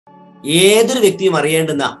ഏതൊരു വ്യക്തിയും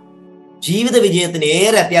അറിയേണ്ടുന്ന ജീവിത വിജയത്തിന്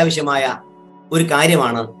ഏറെ അത്യാവശ്യമായ ഒരു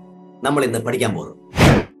കാര്യമാണ് നമ്മൾ ഇന്ന് പഠിക്കാൻ പോകുന്നത്.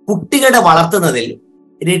 കുട്ടികളെ വളർത്തുന്നതിൽ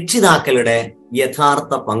രക്ഷിതാക്കളുടെ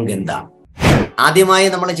യഥാർത്ഥ പങ്ക് എന്താണ്? ആദ്യമായി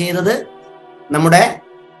നമ്മൾ ചെയ്തത് നമ്മുടെ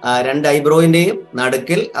രണ്ട് ഐബ്രോയിന്റെയും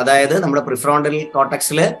നടുക്കിൽ, അതായത് നമ്മുടെ പ്രിഫ്രോണ്ടൽ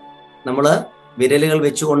കോർട്ടക്സിൽ നമ്മൾ വിരലുകൾ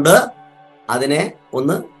വെച്ചുകൊണ്ട് അതിനെ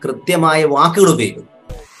ഒന്ന് കൃത്യമായ വാക്കുകൾ ഉപയോഗിക്കും.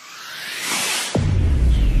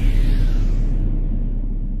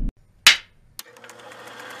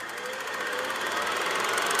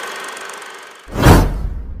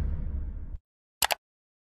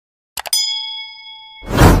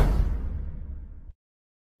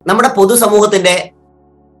 നമ്മുടെ പൊതുസമൂഹത്തിന്റെ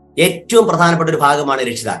ഏറ്റവും പ്രധാനപ്പെട്ട ഒരു ഭാഗമാണ്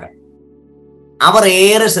രക്ഷിതാക്കൾ. അവർ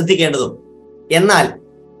ഏറെ ശ്രദ്ധിക്കേണ്ടതും എന്നാൽ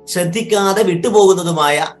ശ്രദ്ധിക്കാതെ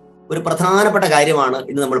വിട്ടുപോകുന്നതുമായ ഒരു പ്രധാനപ്പെട്ട കാര്യമാണ്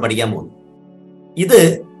ഇന്ന് നമ്മൾ പഠിക്കാൻ പോകുന്നത്. ഇത്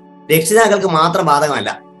രക്ഷിതാക്കൾക്ക് മാത്രം ബാധകമല്ല,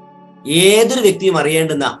 ഏതൊരു വ്യക്തിയും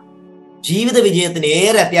അറിയേണ്ടുന്ന ജീവിത വിജയത്തിന്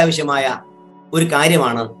ഏറെ അത്യാവശ്യമായ ഒരു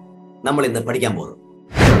കാര്യമാണ് നമ്മൾ ഇന്ന് പഠിക്കാൻ പോകുന്നത്.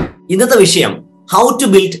 ഇന്നത്തെ വിഷയം how to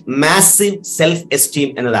build massive self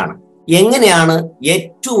esteem എന്നതാണ്. എങ്ങനെയാണ്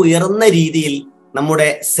ഏറ്റവും ഉയർന്ന രീതിയിൽ നമ്മുടെ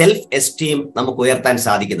സെൽഫ് എസ്റ്റീം നമുക്ക് ഉയർത്താൻ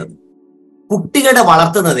സാധിക്കുന്നത്? കുട്ടികളെ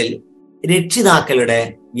വളർത്തുന്നതിൽ രക്ഷിതാക്കളുടെ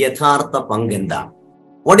യഥാർത്ഥ പങ്ക് എന്താണ്?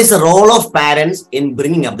 What is the role of parents in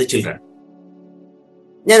bringing up the children?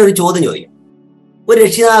 ഞാനൊരു ചോദ്യം ചോദിക്കും. ഒരു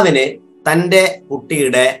രക്ഷിതാവിന് തൻ്റെ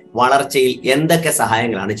കുട്ടിയുടെ വളർച്ചയിൽ എന്തൊക്കെ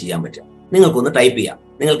സഹായങ്ങളാണ് ചെയ്യാൻ പറ്റുക? നിങ്ങൾക്കൊന്ന് ടൈപ്പ് ചെയ്യാം.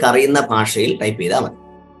 നിങ്ങൾക്ക് അറിയുന്ന ഭാഷയിൽ ടൈപ്പ് ചെയ്താൽ മതി.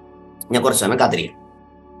 ഞാൻ കുറച്ച് സമയം കാത്തിരിക്കാം.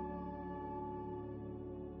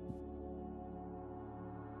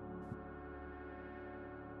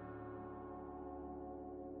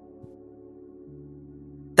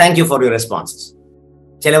 Thank you for your responses.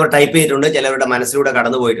 ചിലവർ ടൈപ്പ് ചെയ്തിട്ടുണ്ട്, ചിലവരുടെ മനസ്സിലൂടെ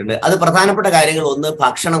കടന്നുപോയിട്ടുണ്ട്. അത് പ്രധാനപ്പെട്ട കാര്യങ്ങൾ, ഒന്ന്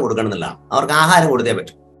ഭക്ഷണം കൊടുക്കണം എന്നുള്ളതാണ്. അവർക്ക് ആഹാരം കൊടുത്തേ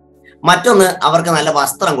പറ്റും. മറ്റൊന്ന്, അവർക്ക് നല്ല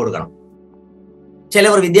വസ്ത്രം കൊടുക്കണം.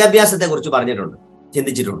 ചിലവർ വിദ്യാഭ്യാസത്തെ കുറിച്ച് പറഞ്ഞിട്ടുണ്ട്,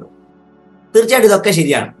 ചിന്തിച്ചിട്ടുണ്ട്. തീർച്ചയായിട്ടും ഇതൊക്കെ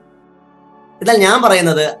ശരിയാണ്. എന്നാൽ ഞാൻ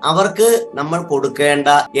പറയുന്നത്, അവർക്ക് നമ്മൾ കൊടുക്കേണ്ട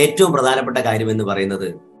ഏറ്റവും പ്രധാനപ്പെട്ട കാര്യം എന്ന് പറയുന്നത്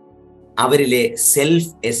അവരിലെ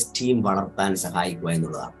സെൽഫ് എസ്റ്റീം വളർത്താൻ സഹായിക്കുക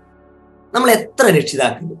എന്നുള്ളതാണ്. നമ്മൾ എത്ര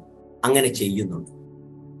രക്ഷിതാക്കൾ അങ്ങനെ ചെയ്യുന്നുണ്ട്?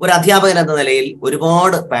 ഒരു അധ്യാപകൻ എന്ന നിലയിൽ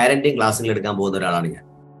ഒരുപാട് പാരന്റിങ് ക്ലാസ്സുകൾ എടുക്കാൻ പോകുന്ന ഒരാളാണ് ഞാൻ.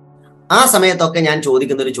 ആ സമയത്തൊക്കെ ഞാൻ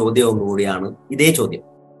ചോദിക്കുന്ന ഒരു ചോദ്യവും കൂടിയാണ് ഇതേ ചോദ്യം.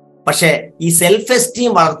 പക്ഷേ ഈ സെൽഫ്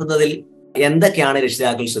എസ്റ്റീം വളർത്തുന്നതിൽ എന്തൊക്കെയാണ്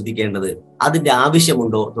രക്ഷിതാക്കൾ ശ്രദ്ധിക്കേണ്ടത്, അതിന്റെ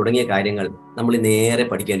ആവശ്യമുണ്ടോ തുടങ്ങിയ കാര്യങ്ങൾ നമ്മൾ നേരെ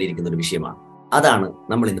പഠിക്കേണ്ടിയിരിക്കുന്ന ഒരു വിഷയമാണ്. അതാണ്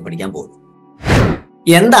നമ്മൾ ഇന്ന് പഠിക്കാൻ പോകുന്നത്.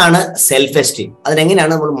 എന്താണ് സെൽഫ് എസ്റ്റീം?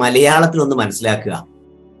 അതിനെങ്ങനെയാണ് നമ്മൾ മലയാളത്തിൽ ഒന്ന് മനസ്സിലാക്കുക?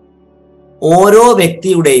 ഓരോ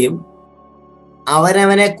വ്യക്തിയുടെയും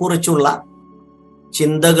അവനവനെ കുറിച്ചുള്ള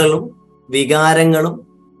ചിന്തകളും വികാരങ്ങളും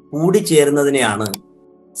കൂടിച്ചേരുന്നതിനെയാണ്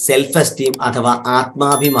സെൽഫ് എസ്റ്റീം അഥവാ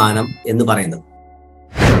ആത്മാഭിമാനം എന്ന് പറയുന്നത്.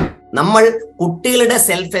 നമ്മൾ കുട്ടികളുടെ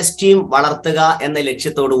സെൽഫ് എസ്റ്റീം വളർത്തുക എന്ന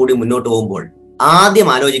ലക്ഷ്യത്തോടു കൂടി മുന്നോട്ട് പോകുമ്പോൾ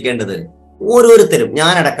ആദ്യം ആലോചിക്കേണ്ടത്, ഓരോരുത്തരും,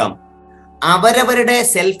 ഞാനടക്കം, അവരവരുടെ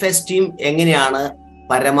സെൽഫ് എസ്റ്റീം എങ്ങനെയാണ്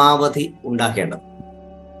പരമാവധി ഉണ്ടാക്കേണ്ടത്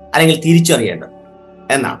അല്ലെങ്കിൽ തിരിച്ചറിയേണ്ടത്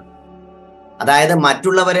എന്നാണ്. അതായത്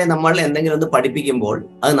മറ്റുള്ളവരെ നമ്മൾ എന്തെങ്കിലും ഒന്ന് പഠിപ്പിക്കുമ്പോൾ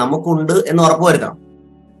അത് നമുക്കുണ്ട് എന്ന് ഉറപ്പുവരുത്തണം.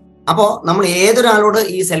 അപ്പോൾ നമ്മൾ ഏതൊരാളോട്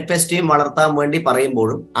ഈ സെൽഫ് എസ്റ്റീം വളർത്താൻ വേണ്ടി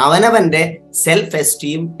പറയുമ്പോഴും അവനവന്റെ സെൽഫ്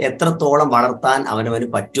എസ്റ്റീം എത്രത്തോളം വളർത്താൻ അവനവന്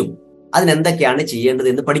പറ്റും, അതിനെന്തൊക്കെയാണ് ചെയ്യേണ്ടത്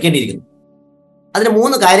എന്ന് പഠിക്കേണ്ടിയിരിക്കുന്നു. അതിന്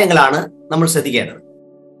 3 കാര്യങ്ങളാണ് നമ്മൾ ശ്രദ്ധിക്കേണ്ടത്.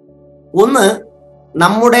 ഒന്ന്,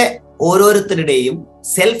 നമ്മുടെ ഓരോരുത്തരുടെയും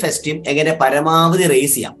സെൽഫ് എസ്റ്റീം എങ്ങനെ പരമാവധി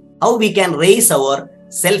റേസ് ചെയ്യാം. How we can raise our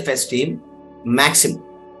self esteem maximum.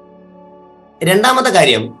 രണ്ടാമത്തെ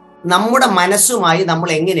കാര്യം, നമ്മുടെ മനസ്സുമായി നമ്മൾ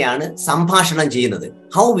എങ്ങനെയാണ് സംഭാഷണം ചെയ്യുന്നത്.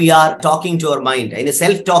 How we are talking to our mind. അതിന്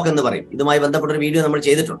സെൽഫ് ടോക്ക് എന്ന് പറയും. ഇതുമായി ബന്ധപ്പെട്ട ഒരു വീഡിയോ നമ്മൾ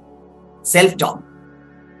ചെയ്തിട്ടുണ്ട്, സെൽഫ് ടോക്ക്.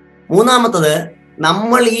 മൂന്നാമത്തത്,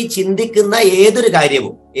 നമ്മൾ ഈ ചിന്തിക്കുന്ന ഏതൊരു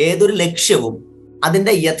കാര്യവും ഏതൊരു ലക്ഷ്യവും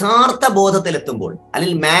അതിന്റെ യഥാർത്ഥ ബോധത്തിലെത്തുമ്പോൾ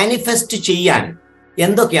അല്ലെങ്കിൽ മാനിഫെസ്റ്റ് ചെയ്യാൻ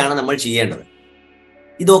എന്തൊക്കെയാണ് നമ്മൾ ചെയ്യേണ്ടത്.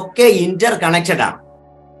 ഇതൊക്കെ ഇന്റർ കണക്റ്റഡ് ആണ്.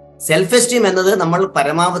 സെൽഫ് എസ്റ്റീം എന്നത് നമ്മൾ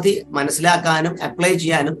പരമാവധി മനസ്സിലാക്കാനും അപ്ലൈ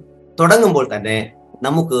ചെയ്യാനും തുടങ്ങുമ്പോൾ തന്നെ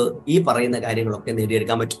നമുക്ക് ഈ പറയുന്ന കാര്യങ്ങളൊക്കെ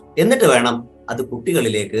നേടിയെടുക്കാൻ പറ്റും. എന്നിട്ട് വേണം അത്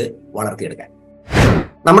കുട്ടികളിലേക്ക് വളർത്തിയെടുക്കാൻ.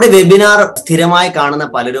 നമ്മുടെ വെബിനാർ സ്ഥിരമായി കാണുന്ന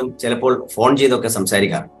പലരും ചിലപ്പോൾ ഫോൺ ചെയ്തൊക്കെ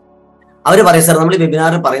സംസാരിക്കാറുണ്ട്. അവർ പറയും, സാർ, നമ്മൾ ഈ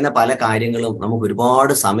വെബിനാറിൽ പറയുന്ന പല കാര്യങ്ങളും നമുക്ക്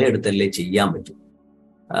ഒരുപാട് സമയം എടുത്തല്ലേ ചെയ്യാൻ പറ്റും,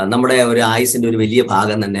 നമ്മുടെ ഒരു ആയുസിന്റെ ഒരു വലിയ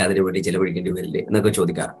ഭാഗം തന്നെ അതിനു വേണ്ടി ചെലവഴിക്കേണ്ടി വരില്ലേ എന്നൊക്കെ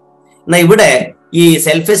ചോദിക്കാറ്. എന്നാൽ ഇവിടെ ഈ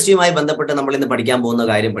സെൽഫ് എസ്റ്റീമായി ബന്ധപ്പെട്ട് നമ്മൾ ഇന്ന് പഠിക്കാൻ പോകുന്ന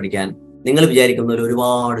കാര്യം പഠിക്കാൻ നിങ്ങൾ വിചാരിക്കുന്ന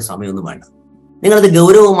ഒരുപാട് സമയമൊന്നും വേണ്ട. നിങ്ങളത്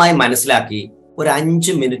ഗൗരവമായി മനസ്സിലാക്കി ഒരു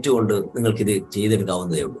 5 മിനിറ്റ് കൊണ്ട് നിങ്ങൾക്കിത്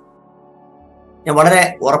ചെയ്തെടുക്കാവുന്നതേ ഉള്ളൂ. ഞാൻ വളരെ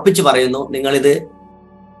ഉറപ്പിച്ച് പറയുന്നു, നിങ്ങളിത്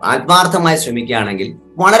ആത്മാർത്ഥമായി ശ്രമിക്കുകയാണെങ്കിൽ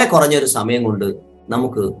വളരെ കുറഞ്ഞൊരു സമയം കൊണ്ട്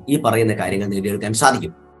നമുക്ക് ഈ പറയുന്ന കാര്യങ്ങൾ നേടിയെടുക്കാൻ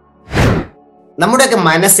സാധിക്കും. നമ്മുടെയൊക്കെ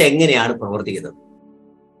മനസ്സ് എങ്ങനെയാണ് പ്രവർത്തിക്കുന്നത്?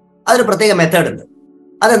 അതൊരു പ്രത്യേക മെത്തേഡ് ഉണ്ട്.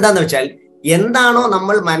 അതെന്താന്ന് വെച്ചാൽ, എന്താണോ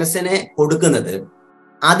നമ്മൾ മനസ്സിനെ കൊടുക്കുന്നത്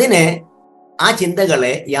അതിനെ, ആ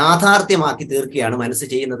ചിന്തകളെ യാഥാർത്ഥ്യമാക്കി തീർക്കുകയാണ് മനസ്സ്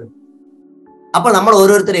ചെയ്യുന്നത്. അപ്പോൾ നമ്മൾ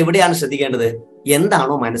ഓരോരുത്തരും എവിടെയാണ് ശ്രദ്ധിക്കേണ്ടത്?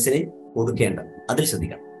 എന്താണോ മനസ്സിന് കൊടുക്കേണ്ടത് അതിൽ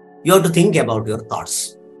ശ്രദ്ധിക്കണം. You have to think about your thoughts,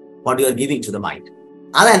 what you are giving to the mind.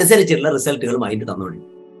 അതനുസരിച്ചുള്ള റിസൾട്ടുകൾ മൈൻഡ് തന്നോളൂ.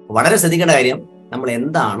 വളരെ ശ്രദ്ധിക്കേണ്ട കാര്യം, നമ്മൾ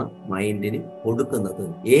എന്താണ് മൈൻഡിന് കൊടുക്കുന്നത്,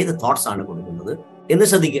 ഏത് തോട്ട്സ് ആണ് കൊടുക്കുന്നത് എന്ന്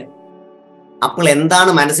ശ്രദ്ധിക്കുക. അപ്പോൾ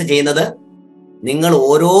എന്താണ് മനസ്സ് ചെയ്യുന്നത്? നിങ്ങൾ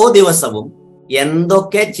ഓരോ ദിവസവും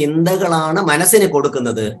എന്തൊക്കെ ചിന്തകളാണ് മനസ്സിന്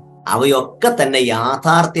കൊടുക്കുന്നത് അവയൊക്കെ തന്നെ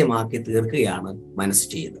യാഥാർത്ഥ്യമാക്കി തീർക്കുകയാണ് മനസ്സ്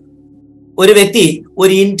ചെയ്യുന്നത്. ഒരു വ്യക്തി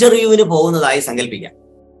ഒരു ഇന്റർവ്യൂവിന് പോകുന്നതായി സങ്കല്പിക്കാം.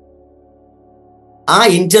 ആ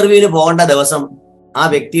ഇന്റർവ്യൂവിന് പോകേണ്ട ദിവസം ആ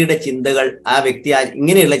വ്യക്തിയുടെ ചിന്തകൾ, ആ വ്യക്തി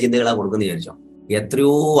ഇങ്ങനെയുള്ള ചിന്തകളാണ് കൊടുക്കുന്നത് വിചാരിച്ചോ.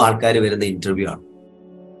 എത്രയോ ആൾക്കാർ വരുന്ന ഇന്റർവ്യൂ ആണ്.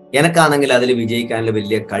 എനക്കാണെങ്കിൽ അതിൽ വിജയിക്കാനുള്ള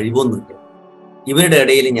വലിയ കഴിവൊന്നുമില്ല, ഇവരുടെ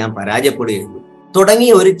ഇടയിൽ ഞാൻ പരാജയപ്പെടുകയുള്ളൂ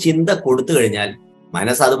തുടങ്ങിയ ഒരു ചിന്ത കൊടുത്തു കഴിഞ്ഞാൽ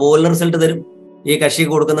മനസ്സ് അതുപോലെ റിസൾട്ട് തരും. ഈ കക്ഷി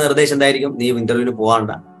കൊടുക്കുന്ന നിർദ്ദേശം എന്തായിരിക്കും? നീ ഇന്റർവ്യൂവിന്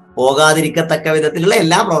പോകാതിരിക്കത്തക്ക വിധത്തിലുള്ള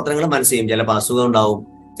എല്ലാ പ്രവർത്തനങ്ങളും മനസ്സ് ചെയ്യും. ചിലപ്പോൾ അസുഖം ഉണ്ടാവും,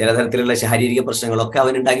 ചില തരത്തിലുള്ള ശാരീരിക പ്രശ്നങ്ങളൊക്കെ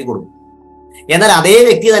അവൻ ഉണ്ടാക്കി കൊടുക്കും. എന്നാൽ അതേ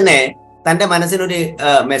വ്യക്തി തന്നെ തന്റെ മനസ്സിനൊരു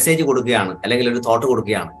മെസ്സേജ് കൊടുക്കുകയാണ്, അല്ലെങ്കിൽ ഒരു തോട്ട്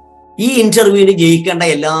കൊടുക്കുകയാണ്, ഈ ഇന്റർവ്യൂവിന് ജയിക്കേണ്ട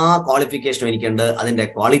എല്ലാ ക്വാളിഫിക്കേഷനും എനിക്കുണ്ട്, അതിന്റെ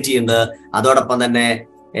ക്വാളിറ്റി ഉണ്ട്, അതോടൊപ്പം തന്നെ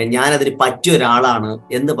ഞാനതിന് പറ്റിയ ഒരാളാണ്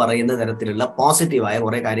എന്ന് പറയുന്ന തരത്തിലുള്ള പോസിറ്റീവായ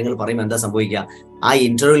കുറെ കാര്യങ്ങൾ പറയുമ്പോൾ എന്താ സംഭവിക്കുക? ആ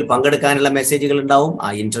ഇന്റർവ്യൂവിൽ പങ്കെടുക്കാനുള്ള മെസ്സേജുകൾ ഉണ്ടാവും. ആ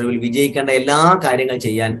ഇന്റർവ്യൂവിൽ വിജയിക്കേണ്ട എല്ലാ കാര്യങ്ങൾ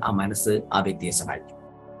ചെയ്യാൻ ആ മനസ്സ് ആ വ്യക്തിയെ സഹായിക്കും.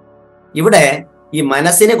 ഇവിടെ ഈ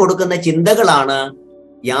മനസ്സിന് കൊടുക്കുന്ന ചിന്തകളാണ്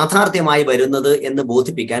യാഥാർത്ഥ്യമായി വരുന്നത് എന്ന്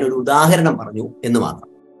ബോധിപ്പിക്കാൻ ഒരു ഉദാഹരണം പറഞ്ഞു എന്ന് മാത്രം.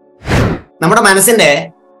 നമ്മുടെ മനസ്സിന്റെ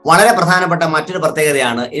വളരെ പ്രധാനപ്പെട്ട മറ്റൊരു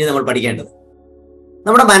പ്രത്യേകതയാണ് ഇനി നമ്മൾ പഠിക്കേണ്ടത്.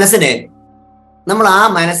 നമ്മുടെ മനസ്സിന്, നമ്മൾ ആ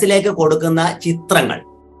മനസ്സിലേക്ക് കൊടുക്കുന്ന ചിത്രങ്ങൾ,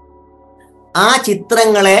 ആ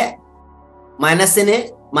ചിത്രങ്ങളെ മനസ്സിന്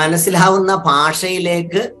മനസ്സിലാവുന്ന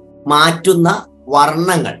ഭാഷയിലേക്ക് മാറ്റുന്ന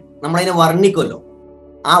വർണ്ണങ്ങൾ, നമ്മളതിനെ വർണ്ണിക്കുമല്ലോ,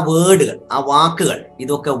 ആ വേർഡുകൾ, ആ വാക്കുകൾ,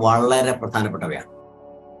 ഇതൊക്കെ വളരെ പ്രധാനപ്പെട്ടവയാണ്.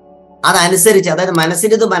 അതനുസരിച്ച്, അതായത്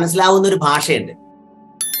മനസ്സിന് ഇത് മനസ്സിലാവുന്ന ഒരു ഭാഷയുണ്ട്,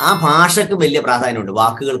 ആ ഭാഷയ്ക്ക് വലിയ പ്രാധാന്യമുണ്ട്,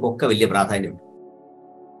 വാക്കുകൾക്കൊക്കെ വലിയ പ്രാധാന്യമുണ്ട്.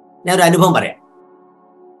 ഞാനൊരു അനുഭവം പറയാം.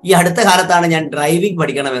 ഈ അടുത്ത കാലത്താണ് ഞാൻ ഡ്രൈവിംഗ്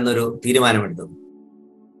പഠിക്കണമെന്നൊരു തീരുമാനമെടുത്തത്.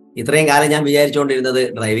 ഇത്രയും കാലം ഞാൻ വിചാരിച്ചുകൊണ്ടിരുന്നത്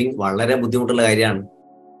ഡ്രൈവിംഗ് വളരെ ബുദ്ധിമുട്ടുള്ള കാര്യമാണ്,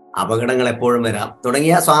 അപകടങ്ങൾ എപ്പോഴും വരാം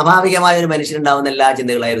തുടങ്ങിയ സ്വാഭാവികമായ ഒരു മനുഷ്യനുണ്ടാവുന്ന എല്ലാ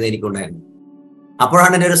ചിന്തകളായിരുന്നു എനിക്കുണ്ടായിരുന്നത്.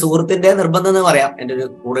 അപ്പോഴാണ് എൻ്റെ ഒരു സുഹൃത്തിന്റെ നിർബന്ധം എന്ന് പറയാം, എൻ്റെ ഒരു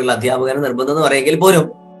കൂടെയുള്ള അധ്യാപകന്റെ നിർബന്ധം എന്ന് പറയുമെങ്കിൽ പോലും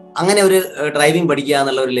അങ്ങനെ ഒരു ഡ്രൈവിംഗ് പഠിക്കുക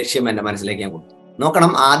എന്നുള്ള ഒരു ലക്ഷ്യം എൻ്റെ മനസ്സിലേക്ക് ഞാൻ കൊടുത്തു.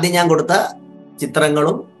 നോക്കണം, ആദ്യം ഞാൻ കൊടുത്ത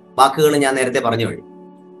ചിത്രങ്ങളും വാക്കുകളും ഞാൻ നേരത്തെ പറഞ്ഞു കഴിഞ്ഞു.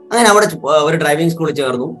 അങ്ങനെ അവിടെ ഒരു ഡ്രൈവിംഗ് സ്കൂളിൽ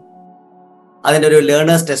ചേർന്നു. അതിൻ്റെ ഒരു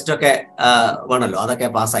ലേണേഴ്സ് ടെസ്റ്റ് ഒക്കെ വേണമല്ലോ, അതൊക്കെ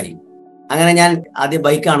പാസ്സായി. അങ്ങനെ ഞാൻ ആദ്യം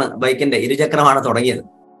ബൈക്കിന്റെ ഇരുചക്രമാണ് തുടങ്ങിയത്.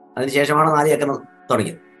 അതിനുശേഷമാണ് 4 ചക്രം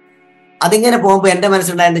തുടങ്ങിയത്. അതിങ്ങനെ പോകുമ്പോൾ എൻ്റെ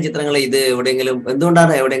മനസ്സിലുണ്ടായിരുന്ന ചിത്രങ്ങൾ, ഇത്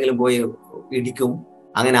എന്തുകൊണ്ടാണ് എവിടെയെങ്കിലും പോയി ഇടിക്കും,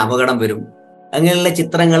 അങ്ങനെ അപകടം വരും, അങ്ങനെയുള്ള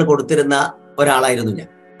ചിത്രങ്ങൾ കൊടുത്തിരുന്ന ഒരാളായിരുന്നു ഞാൻ.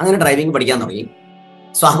 അങ്ങനെ ഡ്രൈവിംഗ് പഠിക്കാൻ തുടങ്ങി.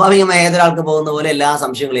 സ്വാഭാവികമായി ഏതൊരാൾക്ക് പോകുന്ന പോലെ എല്ലാ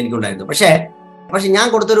സംശയങ്ങളും എനിക്കുണ്ടായിരുന്നു. പക്ഷേ ഞാൻ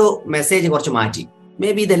കൊടുത്തൊരു മെസ്സേജ് കുറച്ച് മാറ്റി. മേ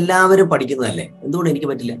ബി ഇതെല്ലാവരും പഠിക്കുന്നതല്ലേ, എന്തുകൊണ്ട് എനിക്ക്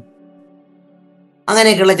പറ്റില്ല?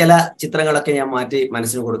 അങ്ങനെയൊക്കെയുള്ള ചില ചിത്രങ്ങളൊക്കെ ഞാൻ മാറ്റി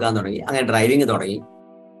മനസ്സിന് കൊടുക്കാൻ തുടങ്ങി. അങ്ങനെ ഡ്രൈവിംഗ് തുടങ്ങി.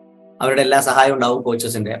 അവരുടെ എല്ലാ സഹായം ഉണ്ടാവും,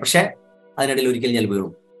 കോച്ചസിന്റെ. പക്ഷെ അതിനിടയിൽ ഒരിക്കലും ഞാൻ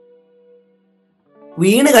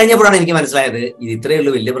വീണ് കഴിഞ്ഞപ്പോഴാണ് എനിക്ക് മനസ്സിലായത്, ഇത് ഇത്രയേ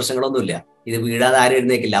ഉള്ളൂ, വലിയ പ്രശ്നങ്ങളൊന്നുമില്ല, ഇത് വീഴാതെ ആരും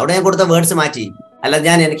എഴുന്നേക്കില്ല. അവിടെ ഞാൻ കൊടുത്ത വേർഡ്സ് മാറ്റി. അല്ല,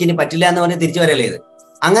 എനിക്കിനി പറ്റില്ല എന്ന് പറഞ്ഞ് തിരിച്ചു വരല്ലേ ഇത്.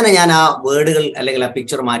 അങ്ങനെ ഞാൻ ആ വേർഡുകൾ അല്ലെങ്കിൽ ആ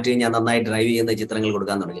പിക്ചർ മാറ്റി ഞാൻ നന്നായി ഡ്രൈവ് ചെയ്യുന്ന ചിത്രങ്ങൾ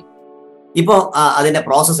കൊടുക്കാൻ തുടങ്ങി. ഇപ്പോൾ അതിന്റെ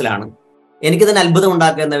പ്രോസസ്സിലാണ്. എനിക്ക് തന്നെ അത്ഭുതം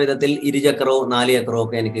ഉണ്ടാക്കുന്ന വിധത്തിൽ 2 ചക്രവും 4 ചക്രവും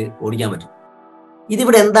ഒക്കെ എനിക്ക് ഓടിക്കാൻ പറ്റും.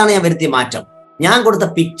 ഇതിവിടെ എന്താണ് ഞാൻ വരുത്തിയ മാറ്റം? ഞാൻ കൊടുത്ത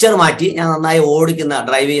പിക്ചർ മാറ്റി ഞാൻ നന്നായി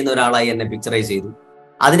ഡ്രൈവ് ചെയ്യുന്ന ഒരാളായി എന്നെ പിക്ചറൈസ് ചെയ്തു.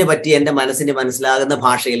 അതിനെ പറ്റി എൻ്റെ മനസ്സിന് മനസ്സിലാകുന്ന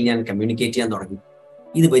ഭാഷയിൽ ഞാൻ കമ്മ്യൂണിക്കേറ്റ് ചെയ്യാൻ തുടങ്ങി.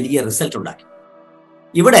 ഇത് വലിയ റിസൾട്ട് ഉണ്ടാക്കി.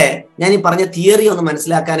 ഇവിടെ ഞാൻ ഈ പറഞ്ഞ തിയറി ഒന്ന്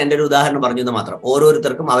മനസ്സിലാക്കാൻ എൻ്റെ ഒരു ഉദാഹരണം പറഞ്ഞു എന്ന് മാത്രം.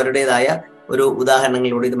 ഓരോരുത്തർക്കും അവരുടേതായ ഒരു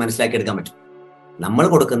ഉദാഹരണങ്ങളിലൂടെ ഇത് മനസ്സിലാക്കിയെടുക്കാൻ പറ്റും. നമ്മൾ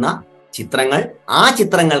കൊടുക്കുന്ന ചിത്രങ്ങൾ, ആ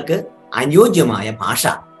ചിത്രങ്ങൾക്ക് അനുയോജ്യമായ ഭാഷ,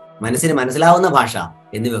 മനസ്സിന് മനസ്സിലാവുന്ന ഭാഷ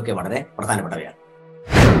എന്നിവയൊക്കെ വളരെ പ്രധാനപ്പെട്ടവയാണ്.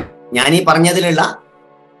 ഞാൻ ഈ പറഞ്ഞതിലുള്ള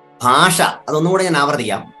ഭാഷ അതൊന്നുകൂടെ ഞാൻ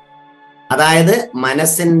ആവർത്തിക്കാം. അതായത്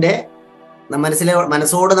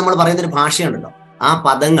മനസ്സോട് നമ്മൾ പറയുന്നൊരു ഭാഷയുണ്ടല്ലോ, ആ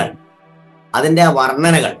പദങ്ങൾ, അതിൻ്റെ ആ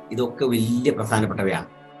വർണ്ണനകൾ, ഇതൊക്കെ വലിയ പ്രധാനപ്പെട്ടവയാണ്.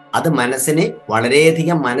 അത് മനസ്സിന്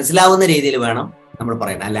വളരെയധികം മനസ്സിലാവുന്ന രീതിയിൽ വേണം നമ്മൾ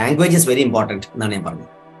പറയുന്നത്. ലാംഗ്വേജ് ഇസ് വെരി ഇമ്പോർട്ടൻറ്റ് എന്നാണ് ഞാൻ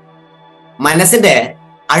പറഞ്ഞത്. മനസ്സിന്റെ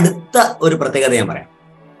അടുത്ത ഒരു പ്രത്യേകത ഞാൻ പറയാം.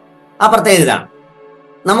 ആ പ്രത്യേകത ഇതാണ്: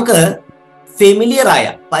 നമുക്ക് ഫെമിലിയറായ,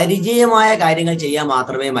 പരിചയമായ കാര്യങ്ങൾ ചെയ്യാൻ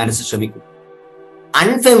മാത്രമേ മനസ്സ് ശ്രമിക്കൂ.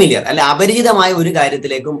 അൺഫെമിലിയർ അല്ല, അപരിചിതമായ ഒരു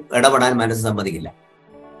കാര്യത്തിലേക്കും ഇടപെടാൻ മനസ്സ് സമ്മതിക്കില്ല.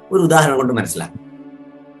 ഒരു ഉദാഹരണം കൊണ്ട് മനസ്സിലാക്കാം.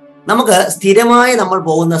 നമുക്ക് സ്ഥിരമായി നമ്മൾ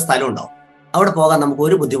പോകുന്ന സ്ഥലം ഉണ്ടാവും, അവിടെ പോകാൻ നമുക്ക്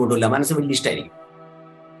ഒരു ബുദ്ധിമുട്ടില്ല, മനസ്സ് വലിയ ഇഷ്ടമായിരിക്കും.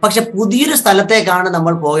 പക്ഷെ പുതിയൊരു സ്ഥലത്തേക്കാണ്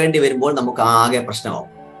നമ്മൾ പോകേണ്ടി വരുമ്പോൾ നമുക്ക് ആകെ പ്രശ്നമാവും.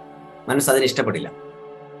 മനസ്സതിന് ഇഷ്ടപ്പെടില്ല.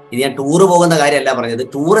 ഇത് ഞാൻ ടൂറ് പോകുന്ന കാര്യമല്ല പറഞ്ഞത്.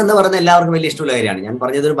 ടൂർ എന്ന് പറയുന്നത് എല്ലാവർക്കും വലിയ ഇഷ്ടമുള്ള കാര്യമാണ്. ഞാൻ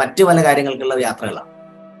പറഞ്ഞത് മറ്റു പല കാര്യങ്ങൾക്കുള്ള യാത്രകളാണ്.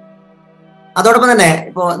 അതോടൊപ്പം തന്നെ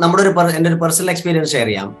ഇപ്പോൾ എൻ്റെ ഒരു പേഴ്സണൽ എക്സ്പീരിയൻസ് ഷെയർ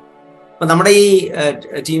ചെയ്യാം. ഇപ്പൊ നമ്മുടെ ഈ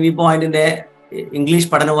TV പോയിന്റിന്റെ ഇംഗ്ലീഷ്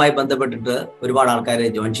പഠനവുമായി ബന്ധപ്പെട്ടിട്ട് ഒരുപാട് ആൾക്കാർ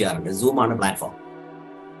ജോയിൻ ചെയ്യാറുണ്ട്. സൂമാണ് പ്ലാറ്റ്ഫോം.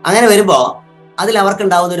 അങ്ങനെ വരുമ്പോൾ അതിൽ അവർക്ക്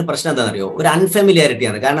ഉണ്ടാകുന്ന ഒരു പ്രശ്നം എന്താണെന്നറിയോ? ഒരു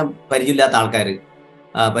അൺഫെമിലിയാരിറ്റിയാണ്. കാരണം പരിചയമില്ലാത്ത ആൾക്കാർ,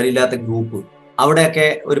 പരിചയമില്ലാത്ത ഗ്രൂപ്പ്, അവിടെയൊക്കെ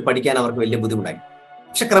പഠിക്കാൻ അവർക്ക് വലിയ ബുദ്ധിമുട്ടായി.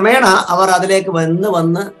 പക്ഷെ ക്രമേണ അവർ അതിലേക്ക്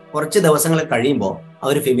വന്ന് കുറച്ച് ദിവസങ്ങൾ കഴിയുമ്പോൾ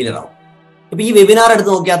അവർ ഫെമിലിയർ ആവും. ഇപ്പൊ ഈ വെബിനാർ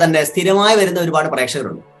എടുത്ത് നോക്കിയാൽ തന്നെ സ്ഥിരമായി വരുന്ന ഒരുപാട്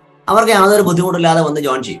പ്രേക്ഷകരുണ്ട്. അവർക്ക് യാതൊരു ബുദ്ധിമുട്ടില്ലാതെ വന്ന്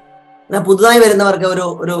ജോയിൻ ചെയ്യും. എന്നാൽ പുതുതായി വരുന്നവർക്ക്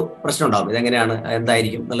ഒരു പ്രശ്നം ഉണ്ടാവും. ഇതെങ്ങനെയാണ്,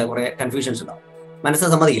 എന്തായിരിക്കും എന്നുള്ള കുറെ കൺഫ്യൂഷൻസ് ഉണ്ടാവും.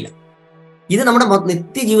 മനസ്സ് സമ്മതിക്കില്ല. ഇത് നമ്മുടെ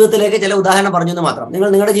നിത്യജീവിതത്തിലേക്ക് ചില ഉദാഹരണം പറഞ്ഞു എന്ന് മാത്രം. നിങ്ങൾ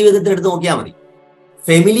നിങ്ങളുടെ ജീവിതത്തിൽ എടുത്ത് നോക്കിയാൽ മതി.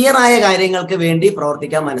 ഫെമിലിയർ ആയ കാര്യങ്ങൾക്ക് വേണ്ടി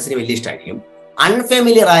പ്രവർത്തിക്കാൻ മനസ്സിന് വലിയ ഇഷ്ടമായിരിക്കും.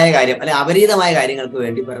 അൺഫെമിലിയർ ആയ കാര്യം അല്ലെ അപരിചിതമായ കാര്യങ്ങൾക്ക്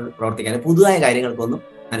വേണ്ടി പ്രവർത്തിക്കാൻ, പുതുതായ കാര്യങ്ങൾക്കൊന്നും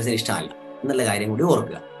മനസ്സിന് ഇഷ്ടമല്ല എന്നുള്ള കാര്യം കൂടി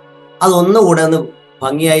ഓർക്കുക. അതൊന്നുകൂടെ ഒന്ന്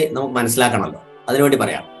ഭംഗിയായി നമുക്ക് മനസ്സിലാക്കണമല്ലോ. അതിനുവേണ്ടി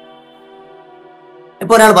പറയാം.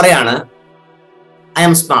 ഇപ്പൊ ഒരാൾ പറയാണ്, I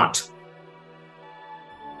am smart,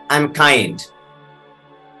 I am kind,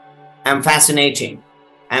 I am fascinating,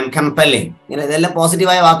 I am compelling. ഇങ്ങനെ ഇതെല്ലാം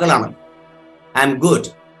പോസിറ്റീവായ വാക്കുകളാണ്. I am good.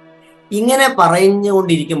 ഇങ്ങനെ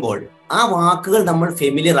പറഞ്ഞുകൊണ്ടിരിക്കുമ്പോൾ ആ വാക്കുകൾ നമ്മൾ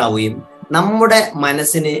ഫെമിലിയർ ആവുകയും നമ്മുടെ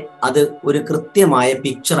മനസ്സിന് അത് ഒരു കൃത്യമായ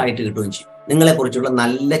പിക്ചറായിട്ട് കിട്ടുകയും ചെയ്യും. നിങ്ങളെക്കുറിച്ചുള്ള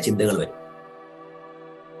നല്ല ചിന്തകൾ വരും.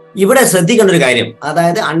 ഇവിടെ ശ്രദ്ധിക്കേണ്ട ഒരു കാര്യം,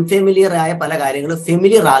 അതായത് അൺഫെമിലിയർ ആയ പല കാര്യങ്ങളും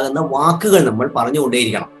ഫെമിലിയർ ആകുന്ന വാക്കുകൾ നമ്മൾ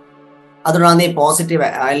പറഞ്ഞുകൊണ്ടേയിരിക്കണം. അതുകൊണ്ടാണ് ഈ പോസിറ്റീവ്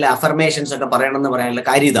അല്ല അഫർമേഷൻസ് ഒക്കെ പറയണമെന്ന് പറയാനുള്ള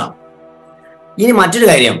കാര്യം ഇതാണ്. ഇനി മറ്റൊരു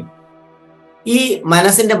കാര്യം, ഈ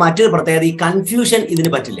മനസ്സിന്റെ മറ്റൊരു പ്രത്യേകത, ഈ കൺഫ്യൂഷൻ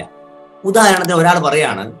ഇതിന് പറ്റില്ല. ഉദാഹരണത്തിന് ഒരാൾ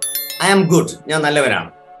പറയാണ്, ഐ ആം ഗുഡ്, ഞാൻ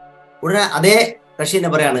നല്ലവനാണ്. ഉടനെ അതേ കക്ഷി എന്നെ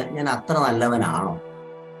പറയാണ്, ഞാൻ അത്ര നല്ലവനാണോ?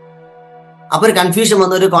 അപ്പൊ ഒരു കൺഫ്യൂഷൻ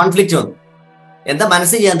വന്നു, ഒരു കോൺഫ്ലിക്റ്റ് വന്നു. എന്താ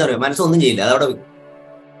മനസ്സ് ചെയ്യാൻ പറയുക? മനസ്സൊന്നും ചെയ്യില്ല, അതവിടെ.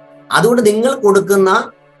 അതുകൊണ്ട് നിങ്ങൾ കൊടുക്കുന്ന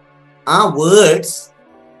ആ വേർഡ്സ്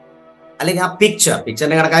അല്ലെങ്കിൽ ആ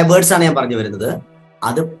പിക്ചറിന്റെ കണക്കായ വേർഡ്സ് ആണ് ഞാൻ പറഞ്ഞു വരുന്നത്.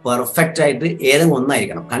 അത് പെർഫെക്റ്റ് ആയിട്ട് ഏതെങ്കിലും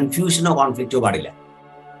ഒന്നായിരിക്കണം. കൺഫ്യൂഷനോ കോൺഫ്ലിക്റ്റോ പാടില്ല.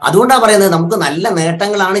 അതുകൊണ്ടാണ് പറയുന്നത്, നമുക്ക് നല്ല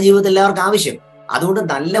നേട്ടങ്ങളാണ് ജീവിതത്തിൽ എല്ലാവർക്കും ആവശ്യം. അതുകൊണ്ട്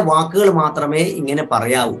നല്ല വാക്കുകൾ മാത്രമേ ഇങ്ങനെ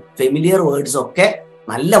പറയാവൂ. ഫെമിലിയർ വേർഡ്സ് ഒക്കെ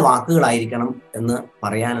നല്ല വാക്കുകളായിരിക്കണം എന്ന്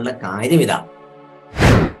പറയാനുള്ള കാര്യം ഇതാണ്.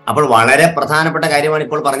 അപ്പോൾ വളരെ പ്രധാനപ്പെട്ട കാര്യമാണ്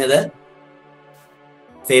ഇപ്പോൾ പറഞ്ഞത്.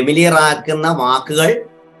 ഫെമിലിയർ ആക്കുന്ന വാക്കുകൾ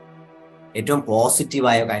ഏറ്റവും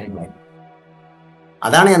പോസിറ്റീവായ കാര്യങ്ങളായിരിക്കും.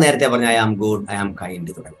 അതാണ് ഞാൻ നേരത്തെ പറഞ്ഞ I am good, I am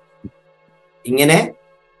kind തുടങ്ങി. ഇങ്ങനെ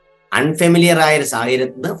അൺഫെമിലിയർ ആയ ഒരു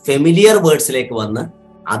സാഹചര്യത്തിൽ നിന്ന് ഫെമിലിയർ വേർഡ്സിലേക്ക് വന്ന്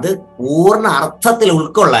അത് പൂർണ്ണ അർത്ഥത്തിൽ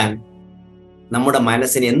ഉൾക്കൊള്ളാൻ നമ്മുടെ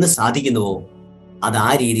മനസ്സിന് എന്ന് സാധിക്കുന്നുവോ അത് ആ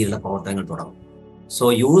രീതിയിലുള്ള പ്രവർത്തനങ്ങൾ തുടങ്ങും. So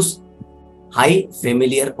use high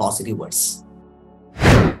familiar positive words.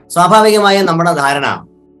 സ്വാഭാവികമായും നമ്മുടെ ധാരണ,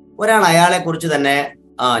 ഒരാൾ അയാളെ കുറിച്ച് തന്നെ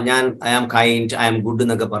ഞാൻ I am kind, I am good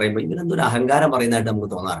എന്നൊക്കെ പറയുമ്പോൾ ഇവരെന്തൊരു അഹങ്കാരം പറയുന്നതായിട്ട് നമുക്ക്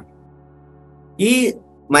തോന്നാറുണ്ട്. ഈ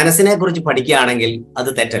മനസ്സിനെ കുറിച്ച് പഠിക്കുകയാണെങ്കിൽ അത്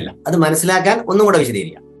തെറ്റല്ല. അത് മനസ്സിലാക്കാൻ ഒന്നും കൂടെ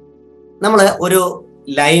വിശദീകരിക്കാം. നമ്മൾ ഒരു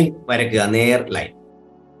ലൈൻ വരയ്ക്കുക, നേർ ലൈൻ.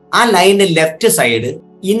 ആ ലൈനിന്റെ ലെഫ്റ്റ് സൈഡ്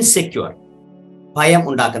ഇൻസെക്യൂർ, ഭയം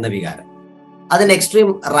ഉണ്ടാക്കുന്ന വികാരം. അതിന്റെ എക്സ്ട്രീം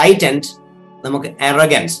റൈറ്റ് എൻഡ് നമുക്ക്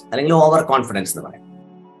എറഗൻസ് അല്ലെങ്കിൽ ഓവർ കോൺഫിഡൻസ് എന്ന് പറയാം.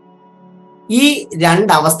 ഈ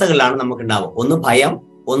രണ്ട് അവസ്ഥകളിലാണ് നമുക്ക് ഉണ്ടാവുക. ഒന്ന് ഭയം,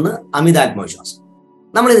 ഒന്ന് അമിതാത്മവിശ്വാസം.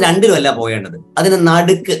 നമ്മൾ ഇത് രണ്ടിലുമല്ല പോകേണ്ടത്. അതിന്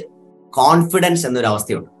നടുക്ക് കോൺഫിഡൻസ് എന്നൊരു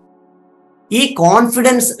അവസ്ഥയുണ്ട്. ഈ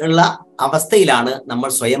കോൺഫിഡൻസ് ഉള്ള അവസ്ഥയിലാണ് നമ്മൾ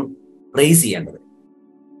സ്വയം പ്രൈസ് ചെയ്യേണ്ടത്,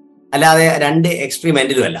 അല്ലാതെ രണ്ട് എക്സ്ട്രീം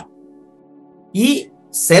എൻഡിലും അല്ല. ഈ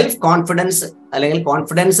സെൽഫ് കോൺഫിഡൻസ് അല്ലെങ്കിൽ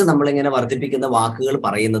കോൺഫിഡൻസ് നമ്മളിങ്ങനെ വർദ്ധിപ്പിക്കുന്ന വാക്കുകൾ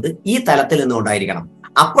പറയുന്നത് ഈ തലത്തിൽ നിന്നുകൊണ്ടായിരിക്കണം.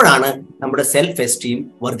 അപ്പോഴാണ് നമ്മുടെ സെൽഫ് എസ്റ്റീം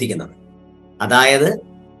വർദ്ധിക്കുന്നത്. അതായത്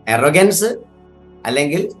എറഗൻസ്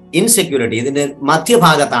അല്ലെങ്കിൽ ഇൻസെക്യൂരിറ്റി, ഇതിന്റെ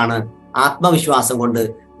മധ്യഭാഗത്താണ് ആത്മവിശ്വാസം കൊണ്ട്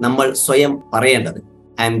നമ്മൾ സ്വയം പറയേണ്ടത്.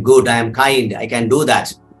 I M good, I M kind, I can do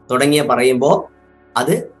that തുടങ്ങിയ പറയുമ്പോൾ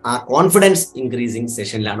അത് ആ കോൺഫിഡൻസ് ഇൻക്രീസിങ്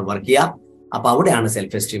സെഷനിലാണ് വർക്ക് ചെയ്യുക. അപ്പൊ അവിടെയാണ്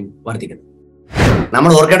സെൽഫ് എസ്റ്റീം വർദ്ധിക്കുന്നത്.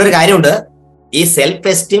 നമ്മൾ ഓർക്കേണ്ട ഒരു കാര്യമുണ്ട്, ഈ സെൽഫ്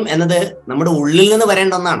എസ്റ്റീം എന്നത് നമ്മുടെ ഉള്ളിൽ നിന്ന്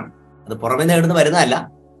വരേണ്ട ഒന്നാണ്. അത് പുറമെ നേടുന്ന വരുന്നതല്ല.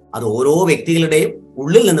 അത് ഓരോ വ്യക്തികളുടെയും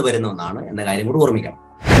ഉള്ളിൽ നിന്ന് വരുന്ന ഒന്നാണ് എന്ന കാര്യം കൂടി ഓർമ്മിക്കണം.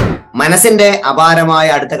 മനസ്സിന്റെ അപാരമായ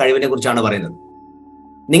അടുത്ത കഴിവിനെ കുറിച്ചാണ് പറയുന്നത്.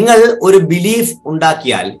 നിങ്ങൾ ഒരു ബിലീഫ്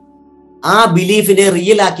ഉണ്ടാക്കിയാൽ ആ ബിലീഫിനെ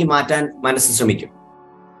റിയൽ ആക്കി മാറ്റാൻ മനസ്സ് ശ്രമിക്കും.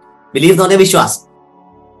 ബിലീഫ് എന്ന് പറഞ്ഞാൽ വിശ്വാസം.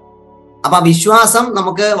 അപ്പൊ ആ വിശ്വാസം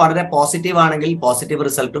നമുക്ക് വളരെ പോസിറ്റീവ് ആണെങ്കിൽ പോസിറ്റീവ്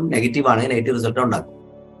റിസൾട്ടും, നെഗറ്റീവ് ആണെങ്കിൽ നെഗറ്റീവ് റിസൾട്ടും ഉണ്ടാക്കും.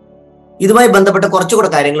 ഇതുമായി ബന്ധപ്പെട്ട കുറച്ചുകൂടെ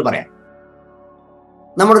കാര്യങ്ങൾ പറയാം.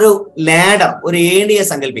 നമ്മളൊരു ലാഡർ, ഒരു ഏണിയെ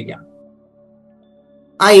സങ്കല്പിക്കാം.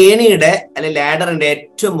 ആ ഏണിയുടെ അല്ലെങ്കിൽ ലാഡറിന്റെ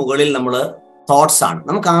ഏറ്റവും മുകളിൽ നമ്മൾ തോട്ട്സ് ആണ്.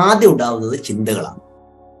 നമുക്ക് ആദ്യം ഉണ്ടാവുന്നത് ചിന്തകളാണ്.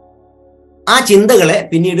 ആ ആ ചിന്തകളെ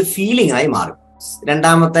പിന്നീട് ഫീലിംഗ് ആയി മാറും.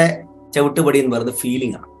 രണ്ടാമത്തെ ചവിട്ടുപടി എന്ന് പറയുന്നത്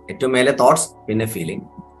ഫീലിംഗ് ആണ്. ഏറ്റവും മേലെ തോട്ട്സ്, പിന്നെ ഫീലിംഗ്,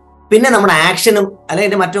 പിന്നെ നമ്മുടെ ആക്ഷനും,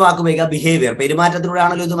 അല്ലെങ്കിൽ മറ്റു വാക്ക് ഉപയോഗിക്കുക ബിഹേവിയർ, പെരുമാറ്റത്തിലൂടെ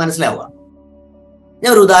ആണല്ലോ ഇത് മനസ്സിലാവുക. ഞാൻ